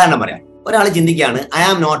ഒരു ഉദാഹരണം പറയാം. ഒരാൾ ചിന്തിക്കുകയാണ് ഐ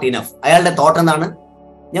ആം നോട്ട് ഇനഫ്. അയാളുടെ തോട്ട് എന്താണ്?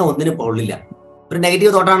 ഞാൻ ഒന്നിനും കൊള്ളില്ല. ഒരു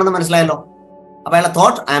നെഗറ്റീവ് തോട്ടാണെന്ന് മനസ്സിലായല്ലോ. അപ്പൊ അയാളുടെ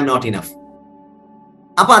thought I am not enough.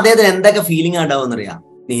 അപ്പൊ അദ്ദേഹത്തിന് എന്തൊക്കെ ഫീലിംഗ് ഉണ്ടാവും എന്നറിയാം?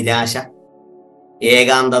 നിരാശ,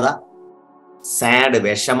 ഏകാന്തത, സാഡ്,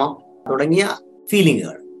 വിഷമം തുടങ്ങിയ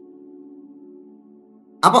ഫീലിങ്ങുകൾ.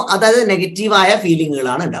 അപ്പൊ അതായത് നെഗറ്റീവായ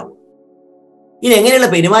ഫീലിങ്ങുകളാണ് ഉണ്ടാവുക. ഇനി എങ്ങനെയുള്ള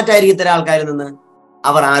പെരുമാറ്റമായിരിക്കും ഇത്തരം ആൾക്കാരിൽ നിന്ന്?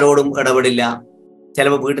 അവർ ആരോടും ഇടപെടില്ല,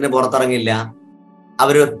 ചിലപ്പോൾ വീട്ടിന് പുറത്തിറങ്ങില്ല,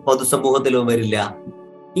 അവർ പൊതുസമൂഹത്തിലും വരില്ല.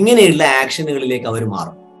 ഇങ്ങനെയുള്ള ആക്ഷനുകളിലേക്ക് അവർ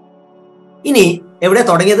മാറും. ഇനി എവിടെ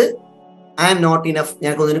തുടങ്ങിയത്? ഐ ആം നോട്ട് ഇനഫ്,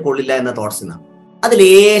 ഞങ്ങൾക്കൊന്നിനും കൊള്ളില്ല എന്ന തോട്ട്സിൽ നിന്നാണ്. അത്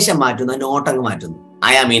ലേശം മാറ്റുന്നു, നോട്ടങ്ങ് മാറ്റുന്നു.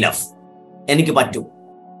 ഐ ആം ഇനഫ്, എനിക്ക് പറ്റും.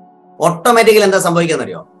 ഓട്ടോമാറ്റിക്കലി എന്താ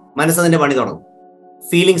സംഭവിക്കാന്നറിയോ? മനസ്സതിന്റെ പണി തുടങ്ങും.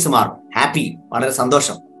 ഫീലിങ്സ് മാറും. ഹാപ്പി, വളരെ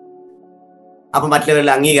സന്തോഷം. അപ്പൊ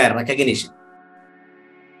മറ്റുള്ളവരുടെ അംഗീകാരം, റെക്കഗ്നീഷൻ,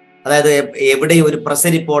 അതായത് എവിടെയും ഒരു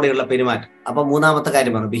പ്രസരിപ്പോടെയുള്ള പെരുമാറ്റം. അപ്പൊ മൂന്നാമത്തെ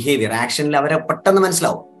കാര്യം പറഞ്ഞു ബിഹേവിയർ. ആക്ഷനിൽ അവരെ പെട്ടെന്ന്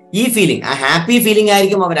മനസ്സിലാവും. ഈ ഫീലിംഗ്, ആ ഹാപ്പി ഫീലിംഗ്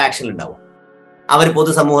ആയിരിക്കും അവർ ആക്ഷനിൽ ഉണ്ടാവും. അവർ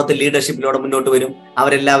പൊതുസമൂഹത്തിൽ ലീഡർഷിപ്പിലൂടെ മുന്നോട്ട് വരും.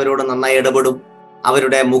 അവരെല്ലാവരോടും നന്നായി ഇടപെടും.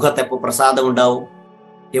 അവരുടെ മുഖത്തെപ്പോൾ പ്രസാദം ഉണ്ടാവും.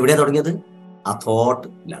 എവിടെയാ തുടങ്ങിയത്? ആ തോട്ട്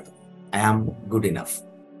ഇല്ലാതെ ഐ ആം ഗുഡ് ഇനഫ്.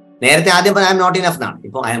 നേരത്തെ ആദ്യം ഐ ആം നോട്ട് ഇനഫ് എന്നാണ്,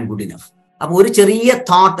 ഇപ്പോൾ ഐ ആം ഗുഡ് ഇനഫ്. അപ്പൊ ഒരു ചെറിയ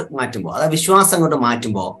തോട്ട് മാറ്റുമ്പോൾ, അതായത് വിശ്വാസം കൊണ്ട്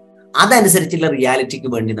മാറ്റുമ്പോൾ, അതനുസരിച്ചുള്ള റിയാലിറ്റിക്ക്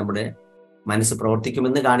വേണ്ടി നമ്മുടെ മനസ്സ്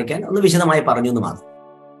പ്രവർത്തിക്കുമെന്ന് കാണിക്കാൻ ഒന്ന് വിശദമായി പറഞ്ഞു എന്ന് മാത്രം.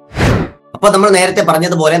 അപ്പൊ നമ്മൾ നേരത്തെ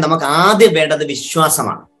പറഞ്ഞതുപോലെ നമുക്ക് ആദ്യം വേണ്ടത്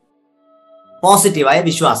വിശ്വാസമാണ്. പോസിറ്റീവായ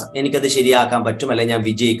വിശ്വാസം. എനിക്കത് ശരിയാക്കാൻ പറ്റും, അല്ലെങ്കിൽ ഞാൻ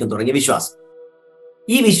വിജയിക്കും തുടങ്ങിയ വിശ്വാസം.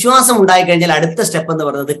 ഈ വിശ്വാസം ഉണ്ടായിക്കഴിഞ്ഞാൽ അടുത്ത സ്റ്റെപ്പ് എന്ന്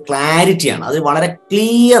പറയുന്നത് ക്ലാരിറ്റിയാണ്. അത് വളരെ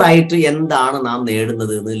ക്ലിയർ ആയിട്ട് എന്താണ് നാം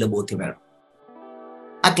നേടുന്നത് എന്നുള്ള ബോധ്യം വേണം.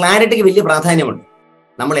 ആ ക്ലാരിറ്റിക്ക് വലിയ പ്രാധാന്യമുണ്ട്.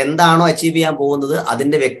 നമ്മൾ എന്താണോ അച്ചീവ് ചെയ്യാൻ പോകുന്നത്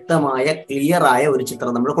അതിന്റെ വ്യക്തമായ ക്ലിയർ ആയ ഒരു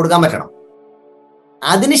ചിത്രം നമ്മൾ കൊടുക്കാൻ പറ്റണം.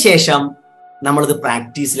 അതിനുശേഷം നമ്മളിത്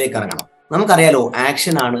പ്രാക്ടീസിലേക്ക് ഇറങ്ങണം. നമുക്കറിയാലോ,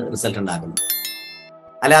 ആക്ഷൻ ആണ് റിസൾട്ട് ഉണ്ടാക്കുന്നത്.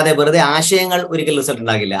 അല്ലാതെ വെറുതെ ആശയങ്ങൾ ഒരിക്കലും റിസൾട്ട്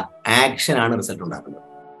ഉണ്ടാകില്ല. ആക്ഷൻ ആണ് റിസൾട്ട് ഉണ്ടാക്കുന്നത്.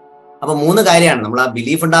 അപ്പൊ 3 കാര്യമാണ്. നമ്മൾ ആ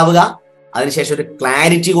ബിലീഫ് ഉണ്ടാവുക, അതിനുശേഷം ഒരു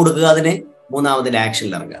ക്ലാരിറ്റി കൊടുക്കുക, അതിന് മൂന്നാമതിൽ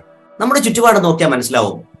ആക്ഷനിൽ ഇറങ്ങുക. നമ്മുടെ ചുറ്റുപാട് നോക്കിയാൽ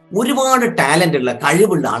മനസ്സിലാവും, ഒരുപാട് ടാലന്റ് ഉള്ള,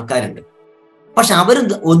 കഴിവുള്ള ആൾക്കാരുണ്ട്. പക്ഷെ അവരും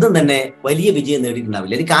ഒന്നും തന്നെ വലിയ വിജയം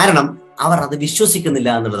നേടിയിട്ടുണ്ടാവില്ല. ഇതിന് കാരണം അവർ അത് വിശ്വസിക്കുന്നില്ല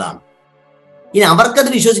എന്നുള്ളതാണ്. ഇനി അവർക്കത്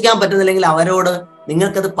വിശ്വസിക്കാൻ പറ്റുന്നില്ലെങ്കിൽ അവരോട്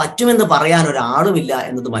നിങ്ങൾക്കത് പറ്റുമെന്ന് പറയാൻ ഒരാളുമില്ല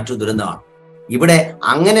എന്നത് മറ്റൊരു ദുരന്തമാണ്. ഇവിടെ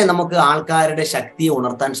അങ്ങനെ നമുക്ക് ആൾക്കാരുടെ ശക്തിയെ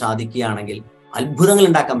ഉണർത്താൻ സാധിക്കുകയാണെങ്കിൽ അത്ഭുതങ്ങൾ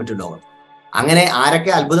ഉണ്ടാക്കാൻ പറ്റും ലോകത്ത്. അങ്ങനെ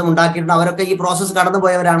ആരൊക്കെ അത്ഭുതം ഉണ്ടാക്കിയിട്ടുണ്ടോ അവരൊക്കെ ഈ പ്രോസസ്സ് കടന്നു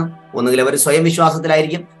പോയവരാണ്. ഒന്നുകിൽ അവർ സ്വയം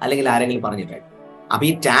വിശ്വാസത്തിലായിരിക്കും, അല്ലെങ്കിൽ ആരെങ്കിലും പറഞ്ഞിട്ടായിരിക്കും. അപ്പൊ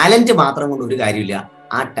ഈ ടാലന്റ് മാത്രം കൊണ്ട് ഒരു കാര്യമില്ല.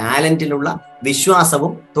 ആ ടാലന്റിലുള്ള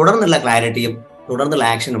വിശ്വാസവും തുടർന്നുള്ള ക്ലാരിറ്റിയും തുടർന്നുള്ള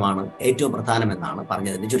ആക്ഷനുമാണ് ഏറ്റവും പ്രധാനമെന്നാണ്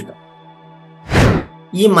പറഞ്ഞതിന്റെ ചുരുക്കം.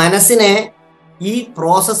 ഈ മനസ്സിനെ ഈ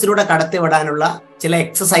പ്രോസസ്സിലൂടെ കടത്തിവിടാനുള്ള ചില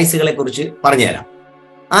എക്സസൈസുകളെ കുറിച്ച് പറഞ്ഞുതരാം.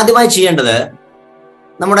 ആദ്യമായി ചെയ്യേണ്ടത്,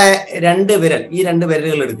 നമ്മുടെ 2 വിരൽ, ഈ 2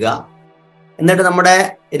 വിരലുകൾ എടുക്കുക. എന്നിട്ട് നമ്മുടെ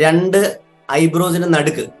 2 ഐബ്രോസിന്റെ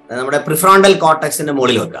നടുക്ക്, നമ്മുടെ പ്രിഫ്രോണ്ടൽ കോർട്ടക്സിന്റെ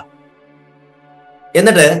മുകളിൽ വെക്കുക.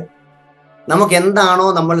 എന്നിട്ട് നമുക്ക് എന്താണോ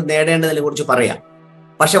നമ്മൾ നേടേണ്ടതിനെ കുറിച്ച് പറയാം.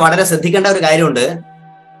 പക്ഷെ വളരെ ശ്രദ്ധിക്കേണ്ട ഒരു കാര്യമുണ്ട്.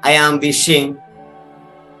 ഐ ആം വിഷിങ്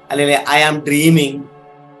അല്ലെങ്കിൽ ഐ ആം ഡ്രീമിങ്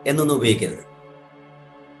എന്നൊന്നും ഉപയോഗിക്കരുത്.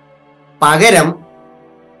 പകരം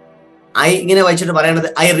ഇങ്ങനെ വെച്ചിട്ട് പറയേണ്ടത്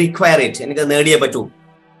ഐ റിക്വയർ ഇറ്റ്, എനിക്ക് നേടിയേ പറ്റൂ.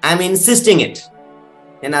 ഐ ആം ഇൻസിസ്റ്റിങ് ഇറ്റ്,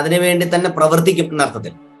 ഞാൻ അതിനു വേണ്ടി തന്നെ പ്രവർത്തിക്കും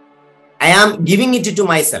എന്നർത്ഥത്തിൽ. I am giving it to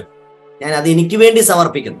myself, ഞാൻ അത് എനിക്ക് വേണ്ടി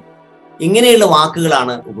സമർപ്പിക്കുന്നു. ഇങ്ങനെയുള്ള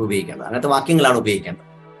വാക്കുകളാണ് ഉപയോഗിക്കേണ്ടത്, അങ്ങനത്തെ വാക്യങ്ങളാണ് ഉപയോഗിക്കേണ്ടത്.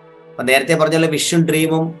 അപ്പൊ നേരത്തെ പറഞ്ഞ വിഷും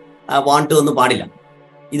ഡ്രീമും വാണ്ടും ഒന്നും പാടില്ല.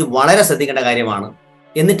 ഇത് വളരെ ശ്രദ്ധിക്കേണ്ട കാര്യമാണ്.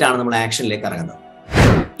 എന്നിട്ടാണ് നമ്മൾ ആക്ഷനിലേക്ക് ഇറങ്ങുന്നത്.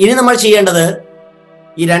 ഇനി നമ്മൾ ചെയ്യേണ്ടത്,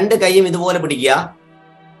 ഈ 2 കൈയും ഇതുപോലെ പിടിക്കുക.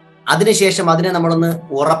 അതിനുശേഷം അതിനെ നമ്മളൊന്ന്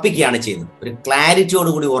ഉറപ്പിക്കുകയാണ് ചെയ്യുന്നത്. ഒരു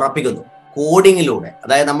ക്ലാരിറ്റിയോടുകൂടി ഉറപ്പിക്കുന്നു, കോഡിങ്ങിലൂടെ.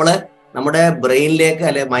 അതായത് നമ്മുടെ ബ്രെയിനിലേക്ക്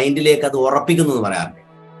അല്ലെ മൈൻഡിലേക്ക് അത് ഉറപ്പിക്കുന്നു എന്ന് പറയാറുണ്ട്.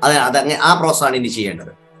 അതങ്ങനെ ആ പ്രോസസ്സാണ് ഇനി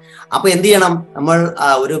ചെയ്യേണ്ടത്. അപ്പൊ എന്ത് ചെയ്യണം? നമ്മൾ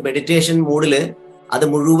ഒരു മെഡിറ്റേഷൻ മൂഡില് അത്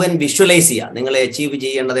മുഴുവൻ വിഷ്വലൈസ് ചെയ്യുക. നിങ്ങൾ അച്ചീവ്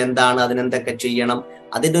ചെയ്യേണ്ടത് എന്താണ്, അതിനെന്തൊക്കെ ചെയ്യണം,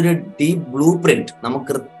 അതിൻ്റെ ഒരു ഡീപ് ബ്ലൂ പ്രിന്റ് നമുക്ക്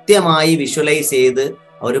കൃത്യമായി വിഷ്വലൈസ് ചെയ്ത്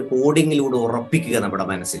ഒരു കോഡിങ്ങിലൂടെ ഉറപ്പിക്കുക നമ്മുടെ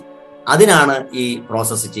മനസ്സിൽ. അതിനാണ് ഈ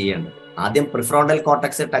പ്രോസസ്സ് ചെയ്യേണ്ടത്. ആദ്യം പ്രിഫ്രോണ്ടൽ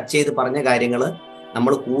കോർട്ടക്സ് ടച്ച് ചെയ്ത് പറഞ്ഞ കാര്യങ്ങൾ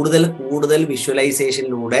നമ്മൾ കൂടുതൽ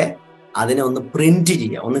വിഷ്വലൈസേഷനിലൂടെ അതിനെ ഒന്ന് പ്രിന്റ്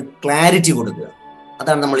ചെയ്യുക, ഒന്ന് ക്ലാരിറ്റി കൊടുക്കുക.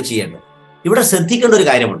 അതാണ് നമ്മൾ ചെയ്യേണ്ടത്. ഇവിടെ ശ്രദ്ധിക്കേണ്ട ഒരു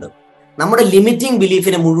കാര്യമുണ്ട്. നമ്മുടെ ലിമിറ്റിംഗ്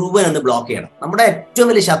ബിലീഫിനെ മുഴുവൻ ഒന്ന് ബ്ലോക്ക് ചെയ്യണം. നമ്മുടെ ഏറ്റവും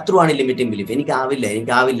വലിയ ശത്രുവാണ് ലിമിറ്റിംഗ് ബിലീഫ്.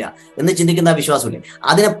 എനിക്കാവില്ല എന്ന് ചിന്തിക്കുന്ന വിശ്വാസമില്ലേ,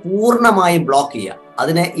 അതിനെ പൂർണ്ണമായും ബ്ലോക്ക് ചെയ്യുക,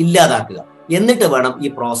 അതിനെ ഇല്ലാതാക്കുക. എന്നിട്ട് വേണം ഈ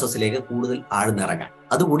പ്രോസസ്സിലേക്ക് കൂടുതൽ ആഴ്ന്നിറങ്ങാൻ.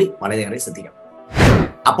 അതുകൂടി വളരെയേറെ ശ്രദ്ധിക്കണം.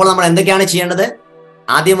 അപ്പോൾ നമ്മൾ എന്തൊക്കെയാണ് ചെയ്യേണ്ടത്?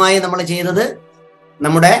 ആദ്യമായി നമ്മൾ ചെയ്തത്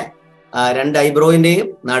നമ്മുടെ രണ്ട് ഐബ്രോയിന്റെയും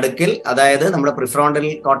നടുക്കിൽ, അതായത് നമ്മുടെ പ്രിഫ്രോണ്ടൽ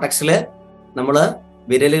കോർട്ടക്സിൽ നമ്മൾ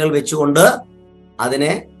വിരലുകൾ വെച്ചുകൊണ്ട്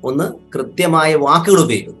അതിനെ ഒന്ന് കൃത്യമായ വാക്കുകൾ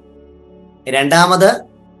ഉപയോഗിക്കുന്നു. രണ്ടാമത്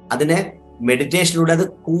അതിനെ മെഡിറ്റേഷനിലൂടെ അത്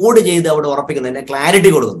കോഡ് ചെയ്ത് അവിടെ ഉറപ്പിക്കുന്നു, അതിന്റെ ക്ലാരിറ്റി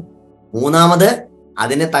കൊടുക്കുന്നു. മൂന്നാമത്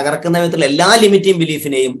അതിനെ തകർക്കുന്ന വിധത്തിൽ എല്ലാ ലിമിറ്റിംഗ്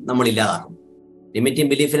ബിലീഫിനെയും നമ്മൾ ഇല്ലാതാക്കും.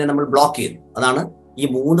 ലിമിറ്റിംഗ് ബിലീഫിനെ നമ്മൾ ബ്ലോക്ക് ചെയ്യുന്നു. അതാണ് ഈ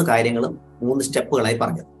 3 കാര്യങ്ങളും 3 സ്റ്റെപ്പുകളായി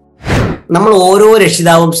പറഞ്ഞത്. നമ്മൾ ഓരോ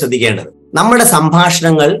രക്ഷിതാവും ശ്രദ്ധിക്കേണ്ടത് നമ്മുടെ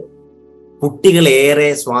സംഭാഷണങ്ങൾ കുട്ടികളേറെ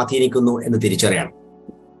സ്വാധീനിക്കുന്നു എന്ന് തിരിച്ചറിയണം.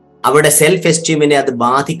 അവരുടെ സെൽഫ് എസ്റ്റീമിനെ അത്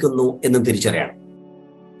ബാധിക്കുന്നു എന്ന് തിരിച്ചറിയണം.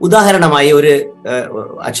 ഉദാഹരണമായി ഒരു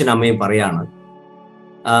അച്ഛനും അമ്മയും പറയാണ്,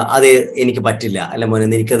 അത് എനിക്ക് പറ്റില്ല, അല്ല മോനെ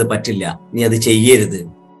എനിക്കത് പറ്റില്ല, നീ അത് ചെയ്യരുത്.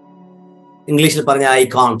 ഇംഗ്ലീഷിൽ പറഞ്ഞ ഐ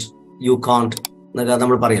കാൺട്ട്, യു കാൺട്ട് എന്നൊക്കെ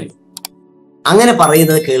നമ്മൾ പറയല്ലോ. അങ്ങനെ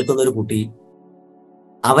പറയുന്നത് കേൾക്കുന്ന ഒരു കുട്ടി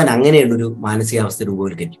അവൻ അങ്ങനെയുള്ളൊരു മാനസികാവസ്ഥ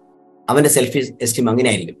രൂപവൽക്കരിക്കും. അവന്റെ സെൽഫ് എസ്റ്റീം അങ്ങനെ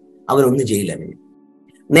ആയിരിക്കും, അവനൊന്നും ചെയ്യില്ല.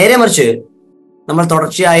 നേരെ മറിച്ച് നമ്മൾ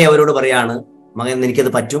തുടർച്ചയായി അവരോട് പറയാണ്, മകൻ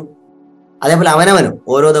എനിക്കത് പറ്റും. അതേപോലെ അവനവനും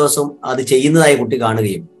ഓരോ ദിവസവും അത് ചെയ്യുന്നതായി കുട്ടി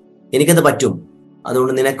കാണുകയും എനിക്കത് പറ്റും,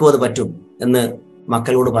 അതുകൊണ്ട് നിനക്കും അത് പറ്റും എന്ന്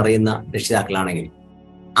മക്കളോട് പറയുന്ന രക്ഷിതാക്കളാണെങ്കിൽ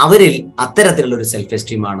അവരിൽ അത്തരത്തിലുള്ള ഒരു സെൽഫ്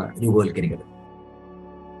എസ്റ്റീമാണ് രൂപവൽക്കരിക്കുന്നത്.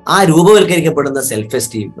 ആ രൂപവൽക്കരിക്കപ്പെടുന്ന സെൽഫ്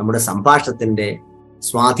എസ്റ്റീം നമ്മുടെ സംഭാഷണത്തിന്റെ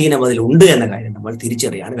സ്വാധീനം അതിൽ ഉണ്ട് എന്ന കാര്യം നമ്മൾ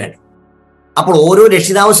തിരിച്ചറിയാണ് വേണ്ടത്. അപ്പോൾ ഓരോ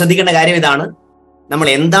രക്ഷിതാവും ശ്രദ്ധിക്കേണ്ട കാര്യം ഇതാണ്: നമ്മൾ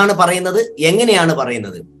എന്താണ് പറയുന്നത്, എങ്ങനെയാണ്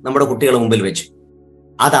പറയുന്നത് നമ്മുടെ കുട്ടികളുടെ മുമ്പിൽ വെച്ച്,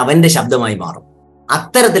 അത് അവന്റെ ശബ്ദമായി മാറും.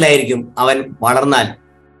 അത്തരത്തിലായിരിക്കും അവൻ വളർന്നാൽ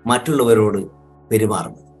മറ്റുള്ളവരോട്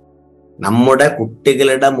പെരുമാറുന്നത്. നമ്മുടെ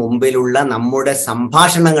കുട്ടികളുടെ മുമ്പിലുള്ള നമ്മുടെ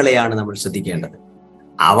സംഭാഷണങ്ങളെയാണ് നമ്മൾ ശ്രദ്ധിക്കേണ്ടത്.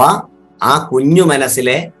 അവ ആ കുഞ്ഞു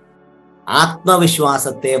മനസ്സിലെ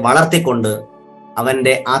ആത്മവിശ്വാസത്തെ വളർത്തിക്കൊണ്ട്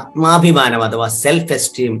അവന്റെ ആത്മാഭിമാനം അഥവാ സെൽഫ്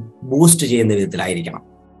എസ്റ്റീം ബൂസ്റ്റ് ചെയ്യുന്ന വിധത്തിലായിരിക്കണം.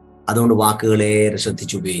 അതുകൊണ്ട് വാക്കുകളേറെ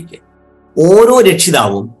ശ്രദ്ധിച്ചുപയോഗിക്കുക. ഓരോ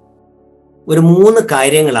രക്ഷിതാവും ഒരു 3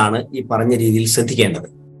 കാര്യങ്ങളാണ് ഈ പറഞ്ഞ രീതിയിൽ ശ്രദ്ധിക്കേണ്ടത്.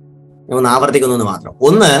 ഒന്ന് ആവർത്തിക്കുന്നത് മാത്രം.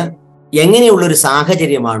 ഒന്ന്, എങ്ങനെയുള്ളൊരു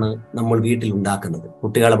സാഹചര്യമാണ് നമ്മൾ വീട്ടിൽ ഉണ്ടാക്കുന്നത്.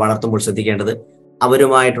 കുട്ടികളെ വളർത്തുമ്പോൾ ശ്രദ്ധിക്കേണ്ടത്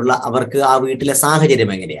അവരുമായിട്ടുള്ള അവർക്ക് ആ വീട്ടിലെ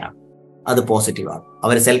സാഹചര്യം എങ്ങനെയാണ്, അത് പോസിറ്റീവാണ്,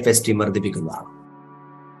 അവരെ സെൽഫ് എസ്റ്റീം വർദ്ധിപ്പിക്കുന്നതാണ്.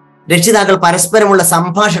 രക്ഷിതാക്കൾ പരസ്പരമുള്ള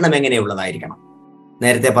സംഭാഷണം എങ്ങനെയുള്ളതായിരിക്കണം,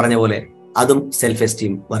 നേരത്തെ പറഞ്ഞ പോലെ അതും സെൽഫ്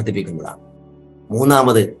എസ്റ്റീം വർദ്ധിപ്പിക്കുന്നതാണ്.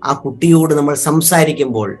 മൂന്നാമത്, ആ കുട്ടിയോട് നമ്മൾ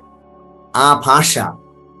സംസാരിക്കുമ്പോൾ ആ ഭാഷ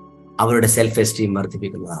അവരുടെ സെൽഫ് എസ്റ്റീം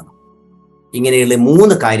വർദ്ധിപ്പിക്കുന്നതാണ്. ഇങ്ങനെയുള്ള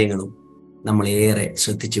 3 കാര്യങ്ങളും നമ്മൾ ഏറെ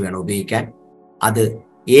ശ്രദ്ധിച്ചു വേണം ഉപയോഗിക്കാൻ. അത്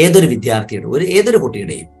ഏതൊരു വിദ്യാർത്ഥിയുടെ ഏതൊരു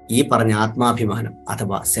കുട്ടിയുടെയും ഈ പറഞ്ഞ ആത്മാഭിമാനം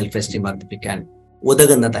അഥവാ സെൽഫ് എസ്റ്റീം വർദ്ധിപ്പിക്കാൻ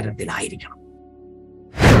ഉതകുന്ന തരത്തിലായിരിക്കണം.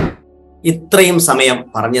 ഇത്രയും സമയം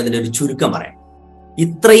പറഞ്ഞതിന്റെ ഒരു ചുരുക്കം പറയാം.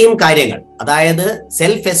 ഇത്രയും കാര്യങ്ങൾ, അതായത്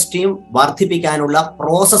സെൽഫ് എസ്റ്റീം വർദ്ധിപ്പിക്കാനുള്ള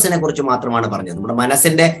പ്രോസസ്സിനെ കുറിച്ച് മാത്രമാണ് പറഞ്ഞത്. നമ്മുടെ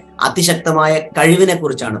മനസ്സിന്റെ അതിശക്തമായ കഴിവിനെ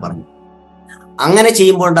കുറിച്ചാണ് പറഞ്ഞത്. അങ്ങനെ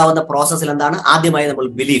ചെയ്യുമ്പോൾ ഉണ്ടാവുന്ന പ്രോസസ്സിൽ എന്താണ്? ആദ്യമായി നമ്മൾ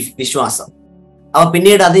ബിലീഫ്, വിശ്വാസം. അപ്പൊ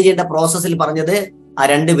പിന്നീട് അത് ചെയ്യേണ്ട പ്രോസസ്സിൽ പറഞ്ഞത് ആ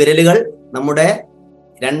 2 വിരലുകൾ നമ്മുടെ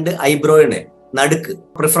 2 ഐബ്രോയുടെ നടുക്ക്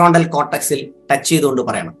പ്രിഫ്രോണ്ടൽ കോർട്ടക്സിൽ ടച്ച് ചെയ്തുകൊണ്ട്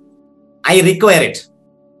പറയണം, I require it,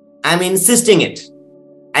 I am insisting it,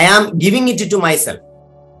 I am giving it to myself.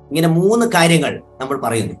 ഇങ്ങനെ 3 കാര്യങ്ങൾ നമ്മൾ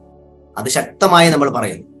പറയുന്നു. അത് ശക്തമായി നമ്മൾ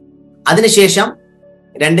പറയുന്നു. അതിനുശേഷം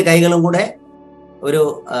 2 കൈകളും കൂടെ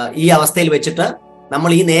ഈ അവസ്ഥയിൽ വെച്ചിട്ട് നമ്മൾ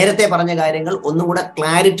ഈ നേരത്തെ പറഞ്ഞ കാര്യങ്ങൾ ഒന്നും കൂടെ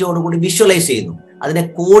ക്ലാരിറ്റിയോടുകൂടി വിഷ്വലൈസ് ചെയ്യുന്നു. അതിനെ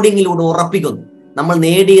കോഡിങ്ങിലൂടെ ഉറപ്പിക്കുന്നു. നമ്മൾ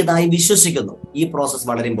നേടിയതായി വിശ്വസിക്കുന്നു. ഈ പ്രോസസ്സ്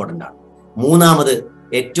വളരെ ഇമ്പോർട്ടൻ്റ് ആണ്. മൂന്നാമത്,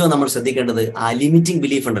 ഏറ്റവും നമ്മൾ ശ്രദ്ധിക്കേണ്ടത് ആ ലിമിറ്റിംഗ്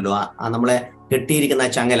ബിലീഫ് ഉണ്ടല്ലോ, ആ നമ്മളെ കെട്ടിയിരിക്കുന്ന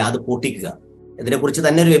ചങ്ങല, അത് പൊട്ടിക്കുക. ഇതിനെക്കുറിച്ച്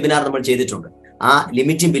തന്നെ ഒരു വെബിനാർ നമ്മൾ ചെയ്തിട്ടുണ്ട്. ആ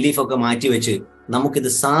ലിമിറ്റിംഗ് ബിലീഫൊക്കെ മാറ്റിവെച്ച് നമുക്കിത്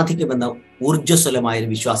സാധിക്കുമെന്ന ഊർജ്ജസ്വലമായ ഒരു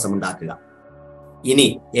വിശ്വാസം ഉണ്ടാക്കുക. ഇനി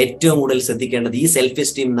ഏറ്റവും കൂടുതൽ ശ്രദ്ധിക്കേണ്ടത് ഈ സെൽഫ്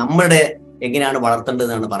എസ്റ്റീം നമ്മുടെ എങ്ങനെയാണ്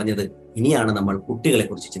വളർത്തേണ്ടതെന്നാണ് പറഞ്ഞത്. ഇനിയാണ് നമ്മൾ കുട്ടികളെ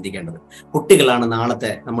കുറിച്ച് ചിന്തിക്കേണ്ടത്. കുട്ടികളാണ്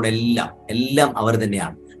നാളത്തെ നമ്മുടെ എല്ലാം അവർ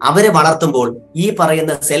തന്നെയാണ്. അവരെ വളർത്തുമ്പോൾ ഈ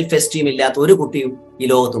പറയുന്ന സെൽഫ് എസ്റ്റീം ഇല്ലാത്ത ഒരു കുട്ടിയും ഈ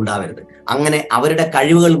ലോകത്തുണ്ടാവരുത്. അങ്ങനെ അവരുടെ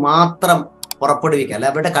കഴിവുകൾ മാത്രം പുറപ്പെടുവിക്കുക, അല്ല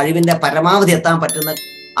അവരുടെ കഴിവിന്റെ പരമാവധി എത്താൻ പറ്റുന്ന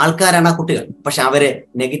ആൾക്കാരാണ് ആ കുട്ടികൾ. പക്ഷെ അവരെ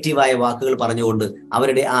നെഗറ്റീവായ വാക്കുകൾ പറഞ്ഞുകൊണ്ട്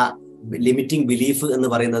അവരുടെ ആ ലിമിറ്റിംഗ് ബിലീഫ് എന്ന്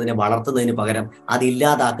പറയുന്നതിനെ വളർത്തുന്നതിന് പകരം അത്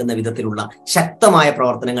ഇല്ലാതാക്കുന്ന വിധത്തിലുള്ള ശക്തമായ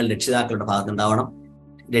പ്രവർത്തനങ്ങൾ രക്ഷിതാക്കളുടെ ഭാഗത്തുണ്ടാവണം.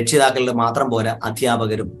 രക്ഷിതാക്കളുടെ മാത്രം പോരാ,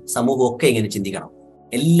 അധ്യാപകരും സമൂഹവും ഒക്കെ ഇങ്ങനെ ചിന്തിക്കണം.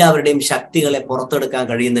 എല്ലാവരുടെയും ശക്തികളെ പുറത്തെടുക്കാൻ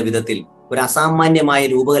കഴിയുന്ന വിധത്തിൽ ഒരു അസാമാന്യമായ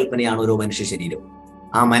രൂപകൽപ്പനയാണ് ഓരോ മനുഷ്യ ശരീരം.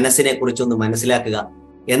 ആ മനസ്സിനെ കുറിച്ചൊന്ന് മനസ്സിലാക്കുക.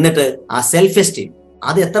 എന്നിട്ട് ആ സെൽഫ് എസ്റ്റീം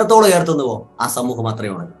അത് എത്രത്തോളം ഉയർത്തുന്നുവോ ആ സമൂഹം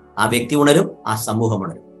അത്രയും ഉണരും. ആ വ്യക്തി ഉണരും, ആ സമൂഹം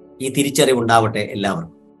ഉണരും. ഈ തിരിച്ചറിവുണ്ടാവട്ടെ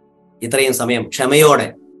എല്ലാവർക്കും. ഇത്രയും സമയം ക്ഷമയോടെ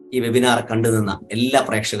ഈ വെബിനാർ കണ്ടുനിന്ന എല്ലാ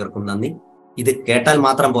പ്രേക്ഷകർക്കും നന്ദി. ഇത് കേട്ടാൽ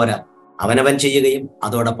മാത്രം പോരാ, അവനവൻ ചെയ്യുകയും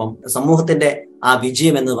അതോടൊപ്പം സമൂഹത്തിന്റെ ആ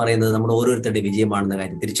വിജയം എന്ന് പറയുന്നത് നമ്മുടെ ഓരോരുത്തരുടെ വിജയമാണെന്ന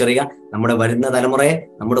കാര്യം തിരിച്ചറിയുക. നമ്മുടെ വരുന്ന തലമുറയെ,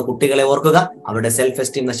 നമ്മുടെ കുട്ടികളെ ഓർക്കുക. അവരുടെ സെൽഫ്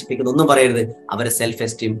എസ്റ്റീം നശിപ്പിക്കുന്ന ഒന്നും പറയരുത്. അവരെ സെൽഫ്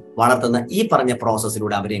എസ്റ്റീം വളർത്തുന്ന ഈ പറഞ്ഞ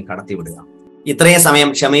പ്രോസസ്സിലൂടെ അവരെയും കടത്തിവിടുക. ഇത്രയും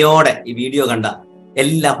സമയം ക്ഷമയോടെ ഈ വീഡിയോ കണ്ട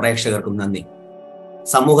എല്ലാ പ്രേക്ഷകർക്കും നന്ദി.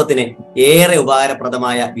 സമൂഹത്തിന് ഏറെ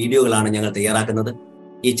ഉപകാരപ്രദമായ വീഡിയോകളാണ് ഞങ്ങൾ തയ്യാറാക്കുന്നത്.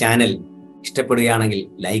 ഈ ചാനൽ ഇഷ്ടപ്പെടുകയാണെങ്കിൽ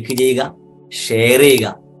ലൈക്ക് ചെയ്യുക, ഷെയർ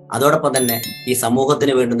ചെയ്യുക. അതോടൊപ്പം തന്നെ ഈ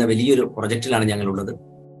സമൂഹത്തിന് വേണ്ടുന്ന വലിയൊരു പ്രൊജക്റ്റിലാണ് ഞങ്ങളുള്ളത്.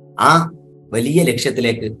 ആ വലിയ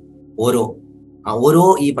ലക്ഷ്യത്തിലേക്ക് ഓരോ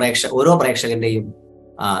പ്രേക്ഷകന്റെയും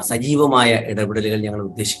സജീവമായ ഇടപെടലുകൾ ഞങ്ങൾ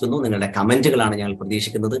ഉദ്ദേശിക്കുന്നു. നിങ്ങളുടെ കമന്റുകളാണ് ഞങ്ങൾ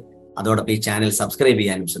പ്രതീക്ഷിക്കുന്നത്. അതോടൊപ്പം ഈ ചാനൽ സബ്സ്ക്രൈബ്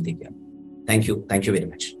ചെയ്യാനും ശ്രദ്ധിക്കുക. Thank you very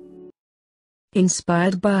much.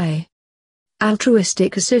 Inspired by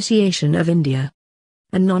Altruistic Association of India,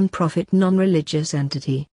 a non-profit non-religious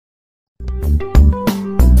entity.